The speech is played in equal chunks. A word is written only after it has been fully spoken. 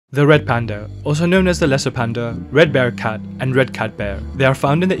The red panda, also known as the lesser panda, red bear cat, and red cat bear. They are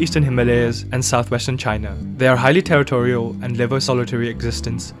found in the eastern Himalayas and southwestern China. They are highly territorial and live a solitary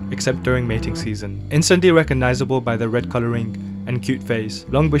existence, except during mating season. Instantly recognizable by their red coloring and cute face,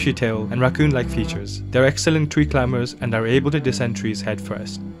 long bushy tail, and raccoon-like features. They are excellent tree climbers and are able to descend trees head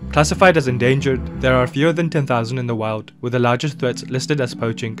first. Classified as endangered, there are fewer than 10,000 in the wild, with the largest threats listed as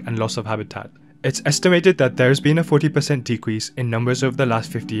poaching and loss of habitat. It's estimated that there's been a 40% decrease in numbers over the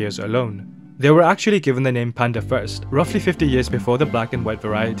last 50 years alone. They were actually given the name panda first, roughly 50 years before the black and white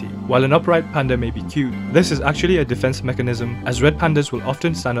variety. While an upright panda may be cute, this is actually a defense mechanism, as red pandas will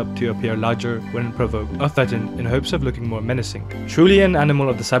often stand up to appear larger when provoked or threatened in hopes of looking more menacing. Truly an animal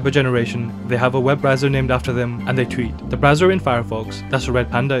of the cyber generation, they have a web browser named after them, and they tweet. The browser in Firefox, that's a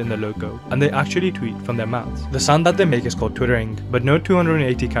red panda in the logo, and they actually tweet from their mouths. The sound that they make is called twittering, but no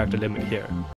 280 character limit here.